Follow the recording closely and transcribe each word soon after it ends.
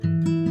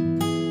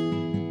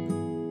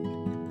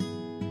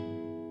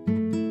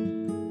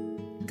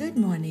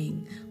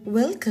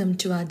Welcome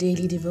to our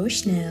daily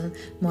devotional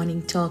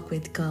morning talk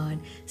with God.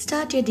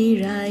 Start your day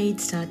right,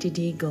 start your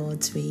day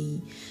God's way.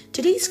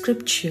 Today's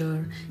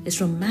scripture is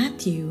from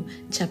Matthew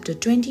chapter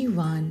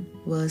 21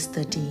 verse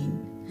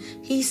 13.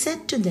 He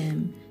said to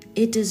them,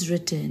 "It is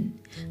written,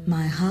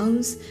 my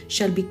house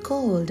shall be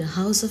called a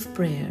house of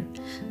prayer,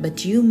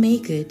 but you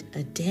make it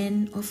a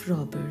den of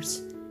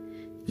robbers."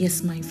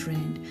 Yes, my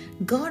friend,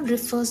 God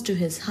refers to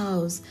His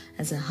house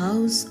as a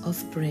house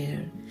of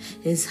prayer.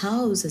 His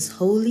house is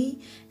holy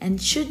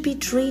and should be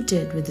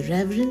treated with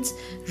reverence,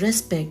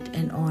 respect,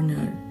 and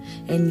honor.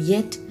 And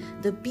yet,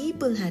 the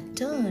people had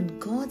turned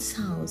God's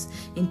house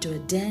into a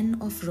den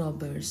of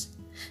robbers.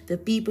 The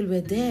people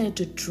were there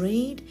to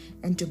trade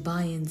and to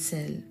buy and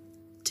sell.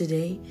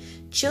 Today,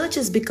 church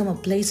has become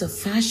a place of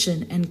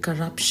fashion and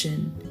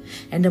corruption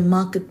and a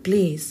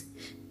marketplace.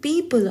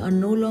 People are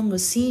no longer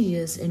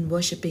serious in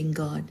worshiping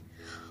God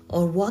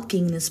or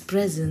walking in His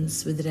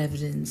presence with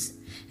reverence.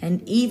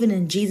 And even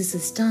in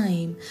Jesus'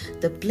 time,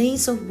 the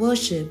place of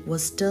worship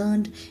was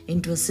turned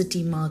into a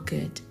city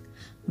market.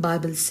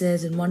 Bible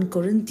says in 1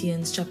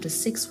 Corinthians chapter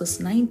 6 verse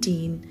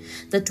 19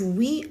 that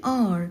we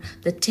are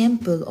the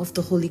temple of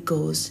the Holy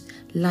Ghost.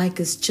 Like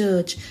His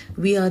church,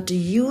 we are to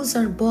use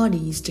our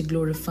bodies to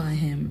glorify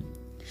Him.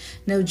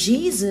 Now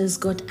Jesus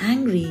got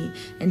angry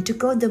and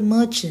took out the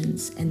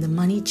merchants and the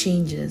money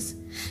changers.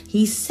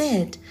 He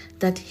said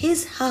that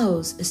His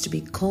house is to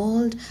be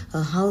called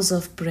a house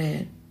of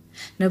prayer.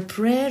 Now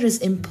prayer is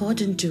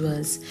important to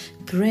us.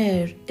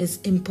 Prayer is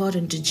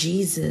important to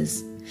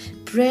Jesus.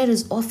 Prayer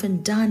is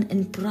often done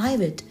in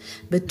private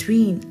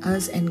between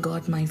us and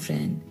God, my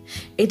friend.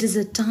 It is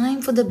a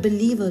time for the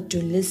believer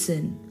to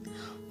listen.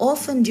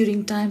 Often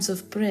during times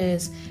of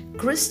prayers,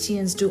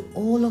 Christians do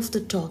all of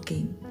the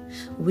talking.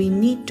 We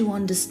need to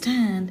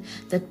understand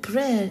that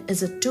prayer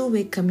is a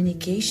two-way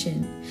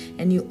communication,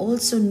 and you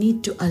also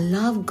need to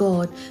allow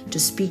God to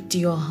speak to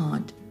your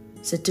heart.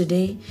 So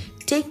today,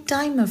 take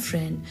time, my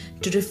friend,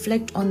 to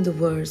reflect on the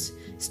verse.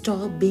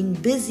 Stop being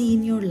busy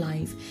in your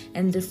life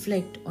and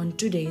reflect on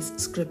today's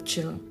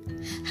scripture.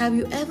 Have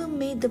you ever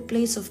made the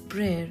place of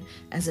prayer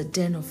as a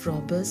den of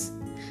robbers?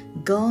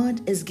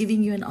 God is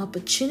giving you an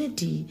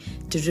opportunity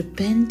to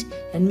repent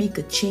and make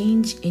a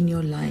change in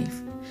your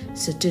life.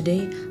 So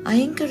today, I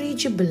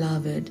encourage you,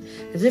 beloved,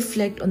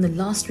 reflect on the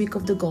last week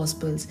of the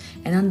Gospels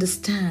and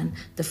understand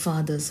the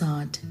Father's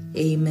heart.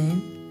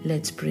 Amen.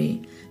 Let's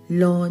pray.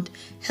 Lord,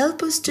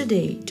 help us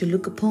today to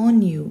look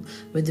upon You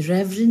with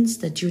reverence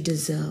that You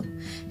deserve.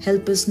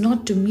 Help us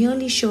not to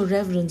merely show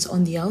reverence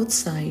on the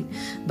outside,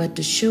 but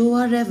to show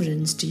our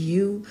reverence to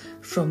You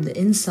from the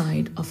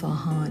inside of our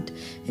heart.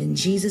 In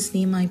Jesus'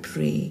 name I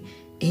pray.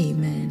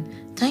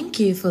 Amen. Thank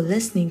you for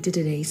listening to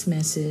today's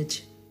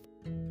message.